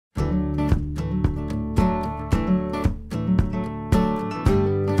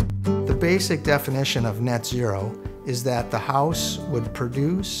basic definition of net zero is that the house would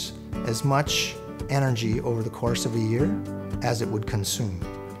produce as much energy over the course of a year as it would consume.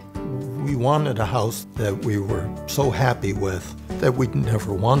 We wanted a house that we were so happy with that we'd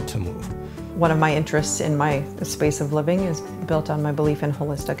never want to move. One of my interests in my space of living is built on my belief in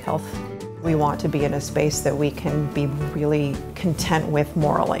holistic health. We want to be in a space that we can be really content with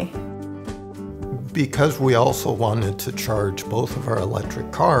morally. Because we also wanted to charge both of our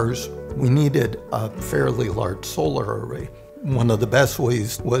electric cars, we needed a fairly large solar array. One of the best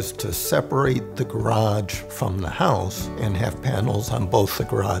ways was to separate the garage from the house and have panels on both the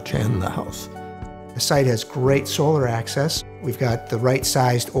garage and the house. The site has great solar access. We've got the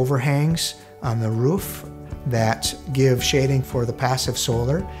right-sized overhangs on the roof that give shading for the passive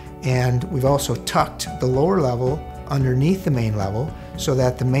solar, and we've also tucked the lower level underneath the main level so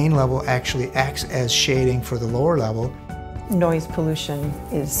that the main level actually acts as shading for the lower level. Noise pollution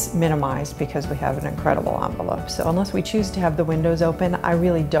is minimized because we have an incredible envelope. So unless we choose to have the windows open, I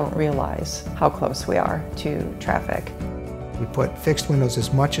really don't realize how close we are to traffic. We put fixed windows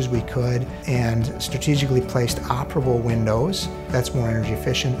as much as we could and strategically placed operable windows. That's more energy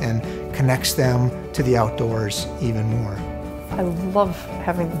efficient and connects them to the outdoors even more. I love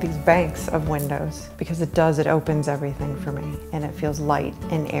having these banks of windows because it opens everything for me and it feels light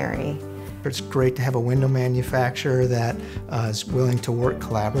and airy. It's great to have a window manufacturer that is willing to work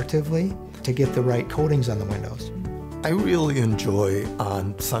collaboratively to get the right coatings on the windows. I really enjoy,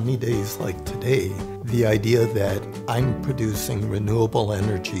 on sunny days like today, the idea that I'm producing renewable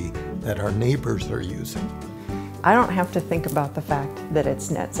energy that our neighbors are using. I don't have to think about the fact that it's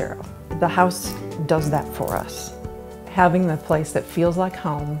net zero. The house does that for us. Having the place that feels like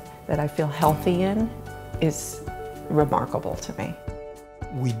home, that I feel healthy in, is remarkable to me.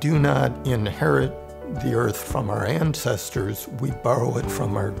 We do not inherit the earth from our ancestors, we borrow it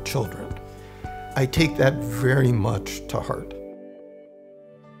from our children. I take that very much to heart.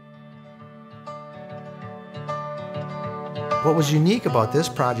 What was unique about this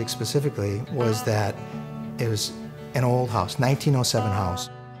project specifically was that it was an old house, 1907 house.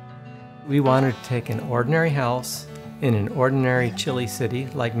 We wanted to take an ordinary house in an ordinary chilly city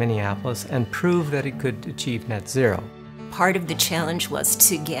like Minneapolis and prove that it could achieve net zero. Part of the challenge was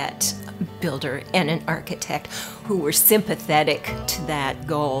to get a builder and an architect who were sympathetic to that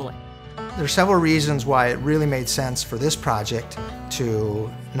goal. There are several reasons why it really made sense for this project to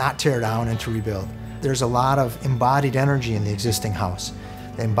not tear down and to rebuild. There's a lot of embodied energy in the existing house.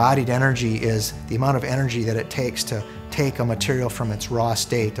 The embodied energy is the amount of energy that it takes to take a material from its raw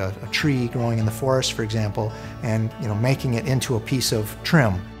state, a tree growing in the forest, for example, and making it into a piece of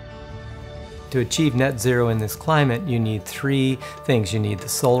trim. To achieve net zero in this climate, you need three things. You need the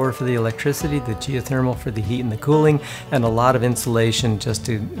solar for the electricity, the geothermal for the heat and the cooling, and a lot of insulation just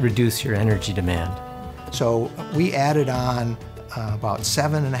to reduce your energy demand. So we added on about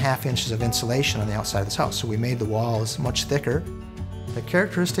 7.5 inches of insulation on the outside of this house. So we made the walls much thicker. The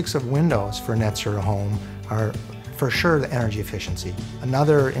characteristics of windows for a net zero home are for sure the energy efficiency.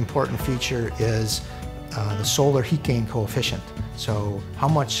 Another important feature is the solar heat gain coefficient. So how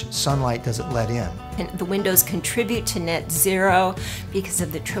much sunlight does it let in? And the windows contribute to net zero because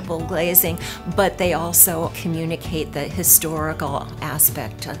of the triple glazing, but they also communicate the historical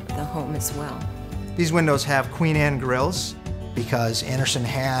aspect of the home as well. These windows have Queen Anne grills because Andersen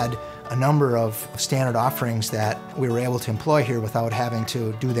had a number of standard offerings that we were able to employ here without having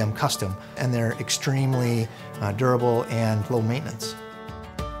to do them custom. And they're extremely durable and low maintenance.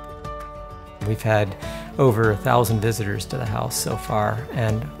 We've had over 1,000 visitors to the house so far,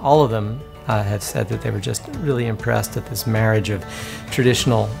 and all of them have said that they were just really impressed at this marriage of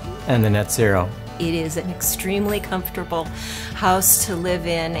traditional and the net zero. It is an extremely comfortable house to live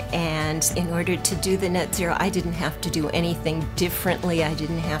in, and in order to do the net zero, I didn't have to do anything differently. I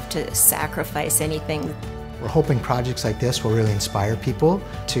didn't have to sacrifice anything. We're hoping projects like this will really inspire people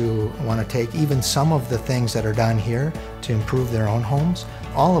to want to take even some of the things that are done here to improve their own homes.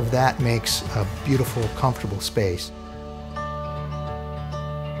 All of that makes a beautiful, comfortable space.